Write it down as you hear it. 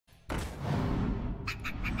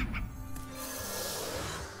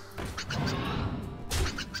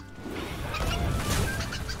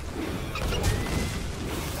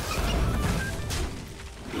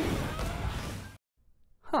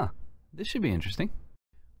This should be interesting.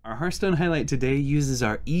 Our Hearthstone highlight today uses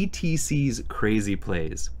our E.T.C's Crazy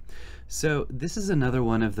Plays. So this is another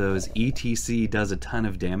one of those E.T.C does a ton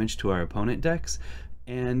of damage to our opponent decks,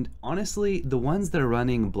 and honestly, the ones that are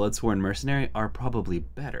running Bloodsworn Mercenary are probably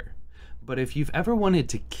better. But if you've ever wanted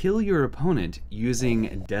to kill your opponent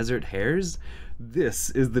using Desert Hares,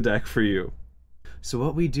 this is the deck for you. So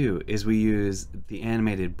what we do is we use the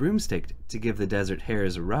animated broomstick to give the Desert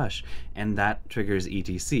Hares a rush, and that triggers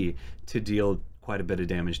E.T.C to deal quite a bit of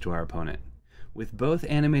damage to our opponent. With both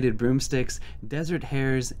animated broomsticks, Desert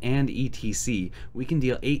Hares, and E.T.C, we can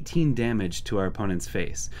deal 18 damage to our opponent's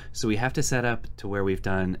face, so we have to set up to where we've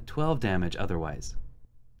done 12 damage otherwise.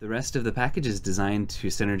 The rest of the package is designed to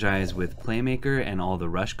synergize with Playmaker and all the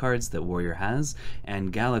rush cards that Warrior has,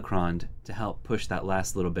 and Galakrond to help push that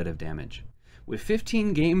last little bit of damage. With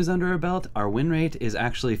 15 games under our belt, our win rate is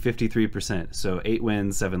actually 53%, so 8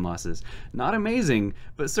 wins, 7 losses. Not amazing,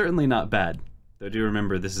 but certainly not bad. Though do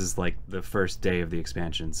remember, this is like the first day of the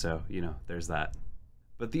expansion, so, you know, there's that.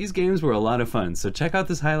 But these games were a lot of fun, so check out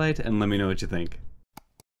this highlight and let me know what you think.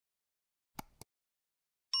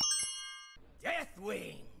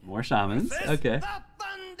 Deathwing. More shamans, okay.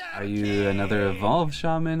 Are you another evolved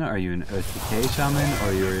shaman? Are you an E.T.C shaman? Or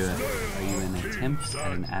are you an attempt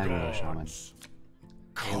at an aggro shaman?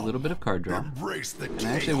 A little bit of card draw. And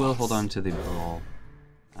I actually will hold on to the ball.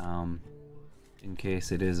 In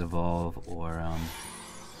case it is evolve or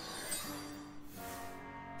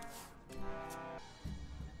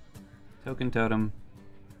token totem,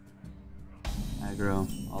 aggro,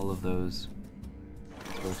 all of those.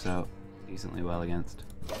 This works out decently well against.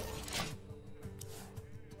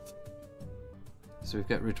 So we've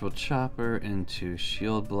got Ritual Chopper into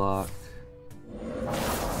Shield Block.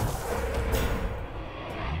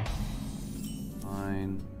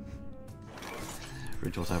 Fine.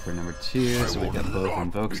 Ritual Chopper number 2, so we got both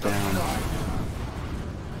invokes down.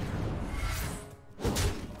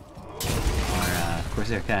 Of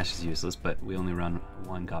course, our cash is useless, but we only run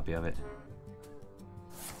one copy of it.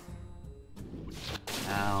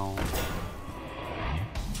 Ow.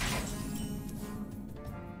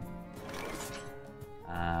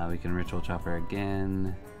 We can Ritual Chopper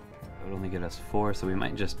again. It would only get us 4, so we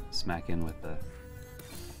might just smack in with the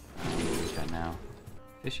we've got now.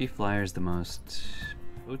 Fishy Flyer is the most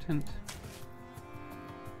potent.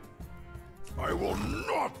 I will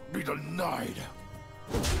not be denied.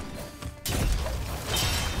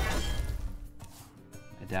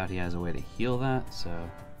 I doubt he has a way to heal that,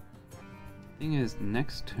 so thing is,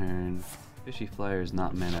 next turn, Fishy Flyer is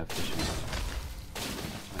not mana efficient.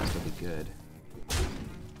 Might still be good.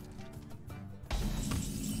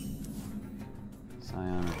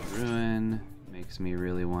 Scion of Ruin makes me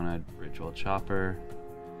really want a Ritual Chopper.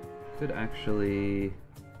 Could actually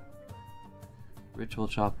Ritual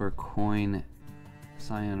Chopper coin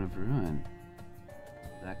Scion of Ruin.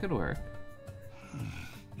 That could work.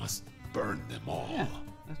 Must burn them all. Yeah,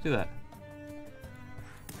 let's do that.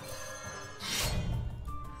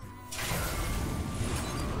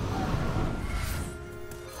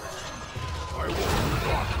 I will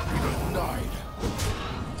not be denied.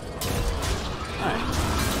 Alright.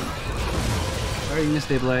 Starting to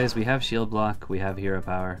stabilize, we have shield block, we have hero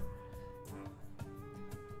power.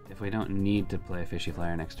 If we don't need to play Fishy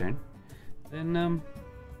Flyer next turn, then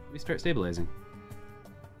we start stabilizing.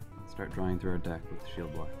 Start drawing through our deck with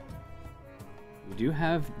shield block. We do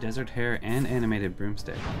have Desert Hare and animated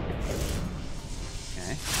broomstick.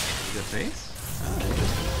 Okay, good face. Oh,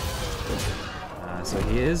 interesting. So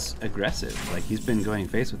he is aggressive. Like, he's been going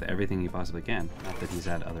face with everything he possibly can. Not that he's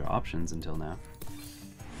had other options until now.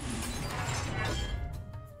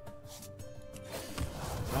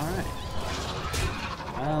 Alright.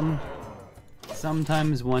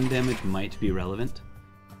 Sometimes 1 damage might be relevant.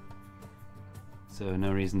 So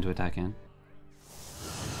no reason to attack in.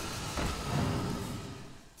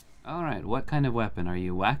 Alright, what kind of weapon? Are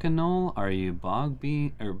you Whack-A-Null? Are you Bog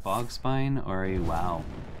Spine? Or are you WoW?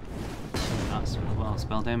 Well,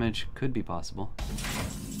 spell damage could be possible.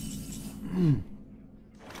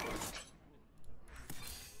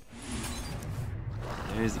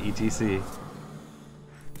 There's E.T.C.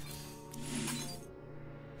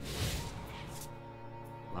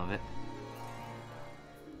 Love it.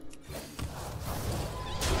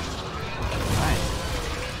 Alright.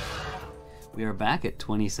 We are back at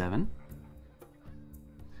 27.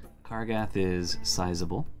 Kargath is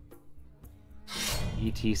sizable.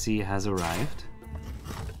 E.T.C has arrived.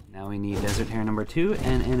 Now we need Desert Hare number 2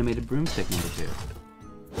 and animated broomstick number 2.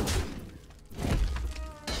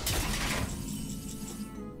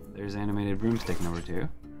 There's animated broomstick number 2.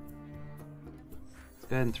 Let's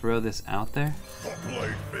go ahead and throw this out there. And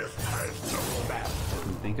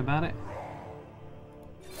think about it.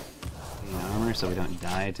 Gain armor so we don't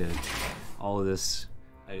die to all of this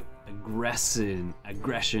aggressive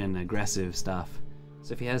stuff.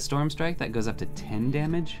 So if he has Storm Strike, that goes up to 10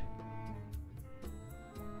 damage.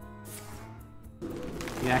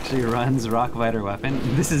 He actually runs Rockbiter Weapon.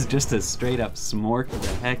 This is just to straight up smork the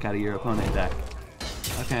heck out of your opponent deck.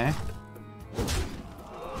 Okay.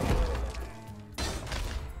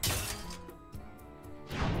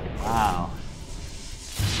 Wow.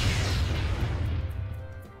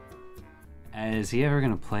 Is he ever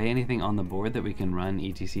gonna play anything on the board that we can run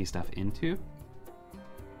E.T.C stuff into?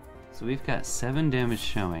 So we've got 7 damage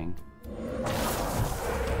showing.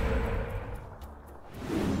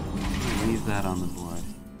 Leave that on the board.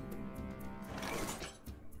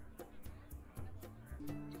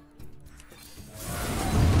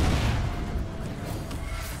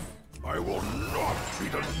 I will not be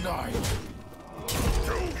denied.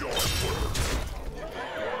 Do your work.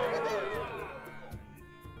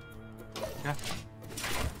 Yeah.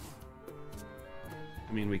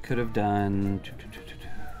 I mean, we could have done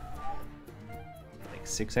like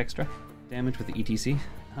 6 extra damage with the E.T.C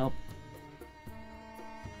help,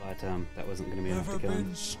 but that wasn't going to be enough to kill him.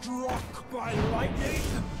 Been struck by lightning.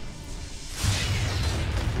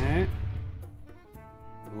 Alright.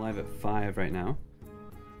 I'm alive at 5 right now.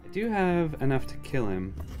 I do have enough to kill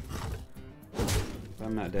him, but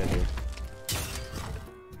I'm not dead here.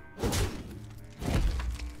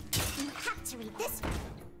 You have to read this.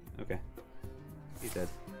 Okay. He's dead.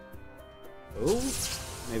 Oh,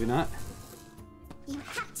 maybe not. You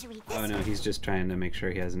have to read this. Oh no, he's just trying to make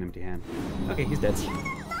sure he has an empty hand. Okay, he's dead.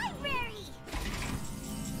 Library.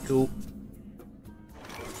 Cool.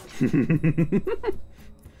 Ooh,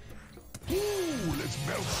 let's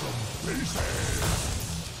melt some faces.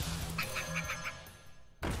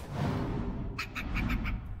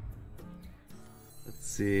 Let's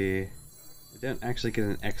see. I don't actually get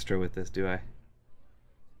an extra with this, do I?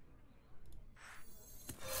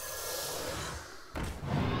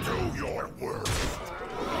 Do your work.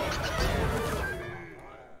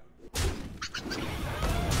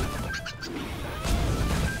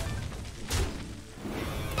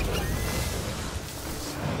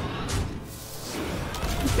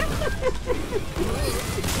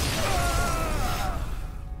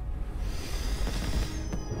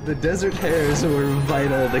 The Desert Hares were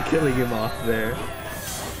vital to killing him off there.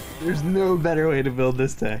 There's no better way to build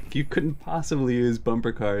this deck. You couldn't possibly use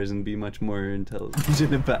bumper cars and be much more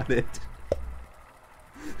intelligent about it.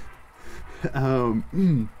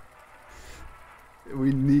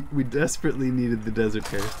 We desperately needed the Desert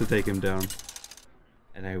Hares to take him down.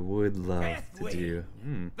 And I would love to do...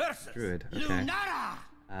 Druid, okay.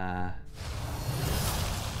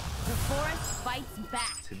 The forest fights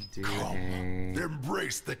back. To do a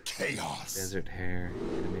Embrace the chaos. Desert Hare,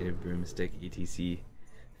 Animated Broomstick, E.T.C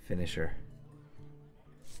finisher.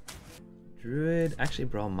 Druid, actually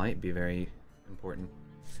Brawl might be very important.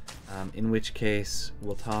 In which case,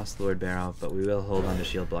 we'll toss Lord Barrow, but we will hold on to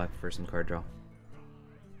Shield Block for some card draw.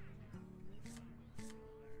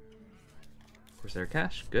 Corsair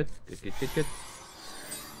Cash, good, good, good, good, good.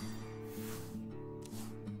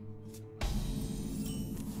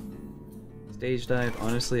 Stage Dive,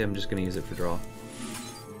 honestly, I'm just going to use it for draw.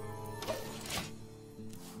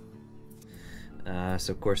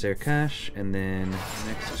 So Corsair Cash, and then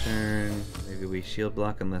next turn, maybe we Shield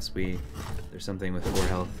Block unless there's something with 4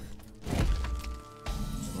 health that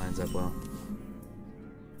lines up well.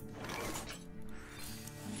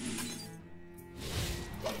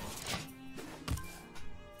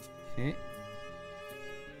 Okay.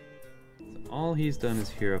 So all he's done is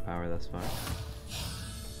hero power thus far.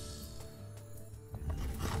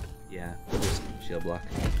 Yeah, we'll just Shield Block.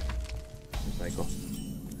 Recycle.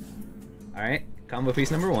 Alright, combo piece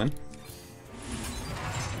number 1.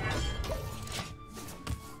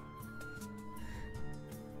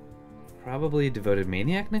 Probably Devoted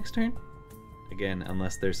Maniac next turn? Again,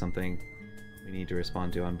 unless there's something we need to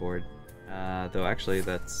respond to on board. Though actually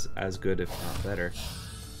that's as good if not better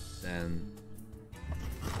than...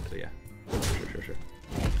 So yeah, sure.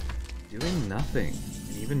 Doing nothing.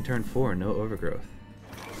 And even turn 4, no overgrowth.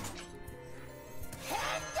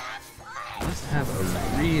 Must have a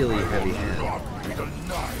really heavy hand.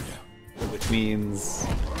 Which means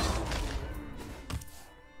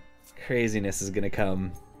craziness is gonna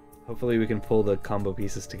come. Hopefully we can pull the combo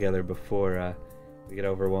pieces together before we get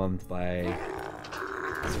overwhelmed by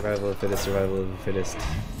survival of the fittest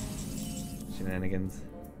shenanigans.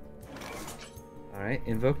 Alright,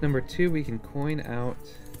 invoke number 2, we can coin out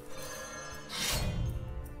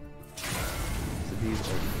so these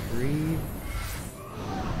 3.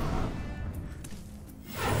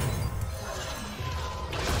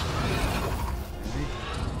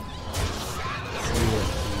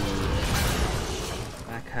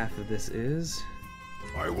 Half of this is.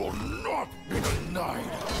 I will not be denied.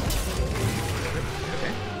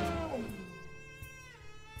 Okay.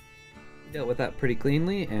 Dealt with that pretty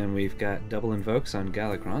cleanly, and we've got double invokes on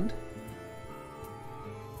Galakrond.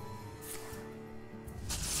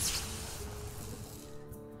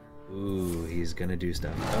 Ooh, he's gonna do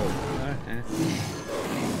stuff. Oh, okay.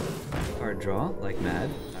 Hard draw, like mad.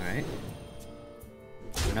 Alright.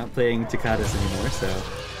 We're not playing Toccata's anymore,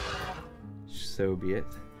 so be it.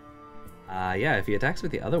 Yeah, if he attacks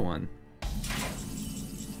with the other one,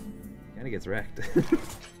 kinda gets wrecked.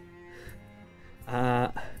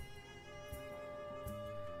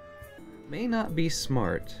 May not be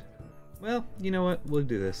smart. Well, you know what? We'll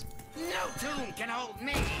do this. No tomb can hold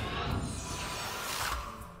me.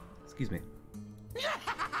 Excuse me.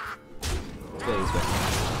 Let's go this way.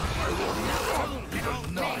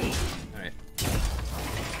 Alright.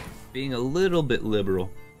 Being a little bit liberal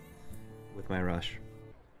with my rush.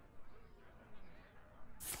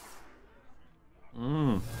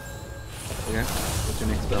 Okay, what's your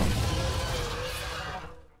next spell?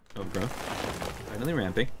 Overgrowth. Finally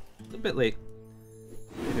ramping. A little bit late.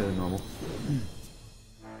 Later than normal.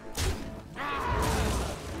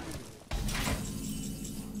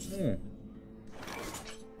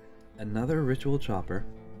 Another ritual chopper.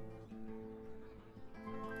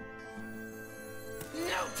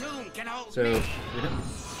 No tomb can hold So me.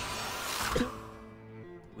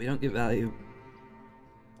 we don't get value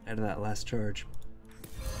out of that last charge.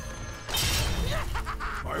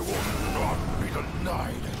 I will not be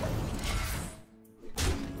denied.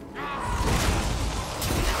 No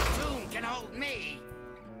tomb can hold me.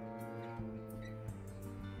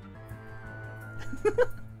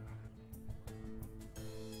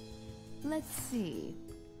 Let's see.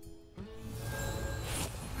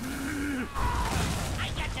 I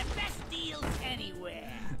got the best deals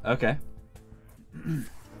anywhere. Okay.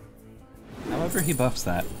 However he buffs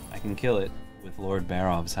that, I can kill it with Lord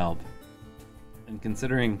Barov's help. And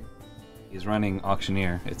considering he's running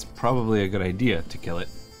Auctioneer, it's probably a good idea to kill it.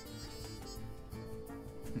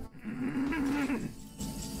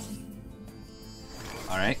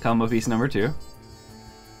 Alright, combo piece number 2.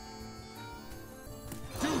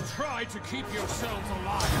 Do try to keep yourselves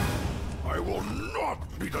alive. I will not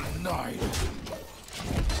be denied.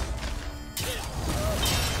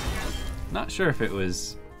 Not sure if it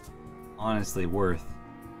was honestly worth,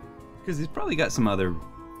 because he's probably got some other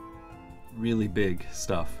really big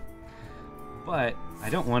stuff. But I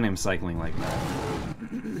don't want him cycling like that.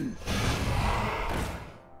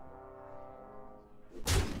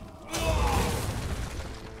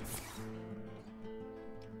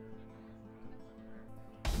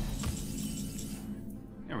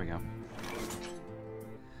 There we go.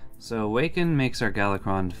 So Awaken makes our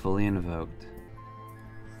Galakrond fully invoked.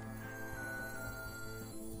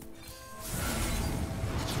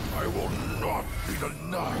 I will not be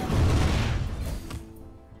denied.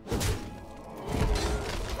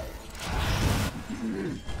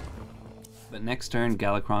 But next turn,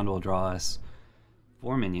 Galakrond will draw us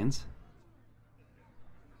 4 minions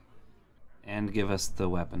and give us the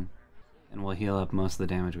weapon, and we'll heal up most of the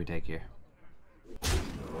damage we take here.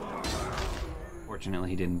 Fortunately,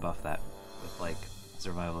 he didn't buff that with like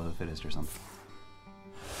Survival of the Fittest or something.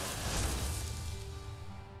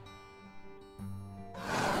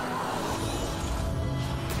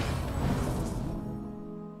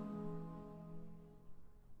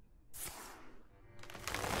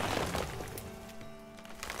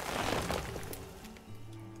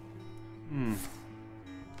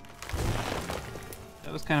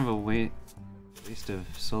 That was kind of a waste of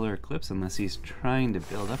Solar Eclipse unless he's trying to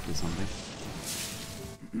build up to something.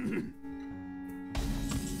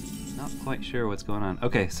 Not quite sure what's going on.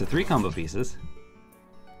 Okay, so 3 combo pieces.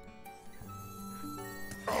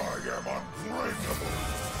 I am unbreakable.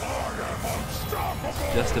 I am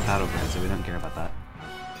unstoppable. Just a battle cry, so we don't care about that.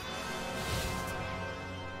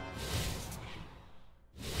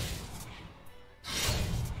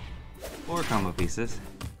 Four combo pieces.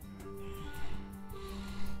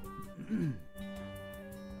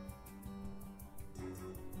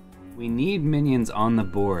 We need minions on the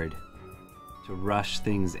board to rush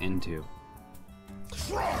things into.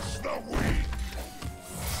 Trust the weak.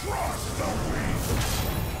 Trust the weak.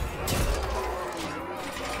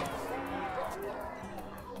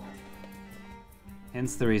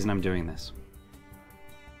 Hence the reason I'm doing this.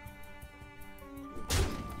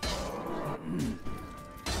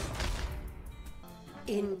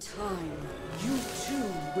 In time, you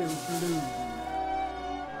too will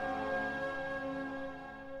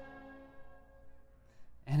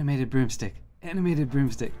Animated broomstick. Animated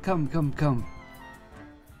broomstick. Come, come, come.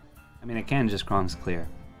 I mean, I can just Krong's clear.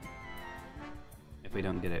 If we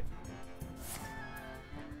don't get it.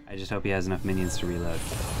 I just hope he has enough minions to reload.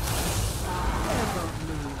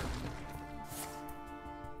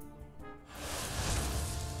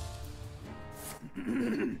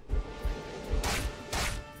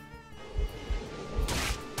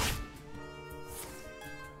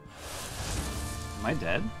 Am I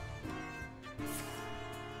dead?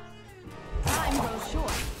 Time grows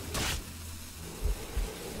short.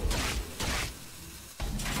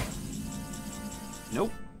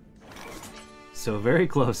 Nope. So very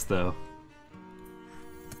close, though.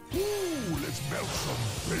 Ooh, let's melt some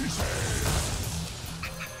faces.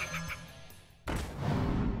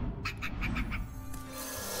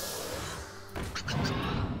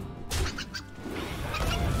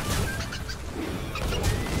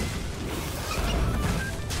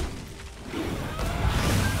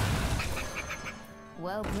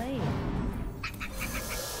 Well played.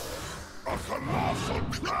 A colossal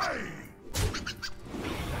play.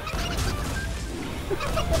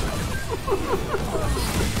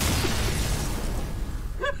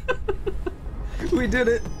 We did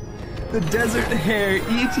it! The Desert Hare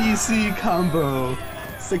E.T.C combo!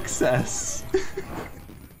 Success!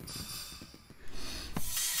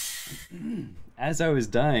 As I was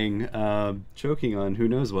dying, choking on who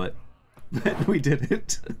knows what, but we did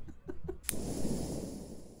it.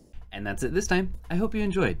 And that's it this time. I hope you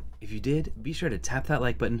enjoyed. If you did, be sure to tap that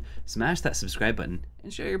like button, smash that subscribe button,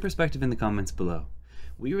 and share your perspective in the comments below.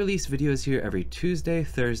 We release videos here every Tuesday,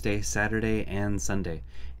 Thursday, Saturday, and Sunday.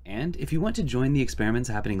 And if you want to join the experiments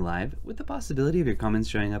happening live, with the possibility of your comments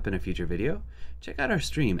showing up in a future video, check out our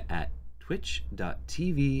stream at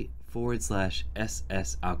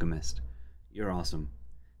twitch.tv/SSAlchemist. You're awesome.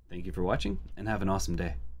 Thank you for watching, and have an awesome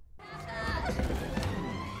day.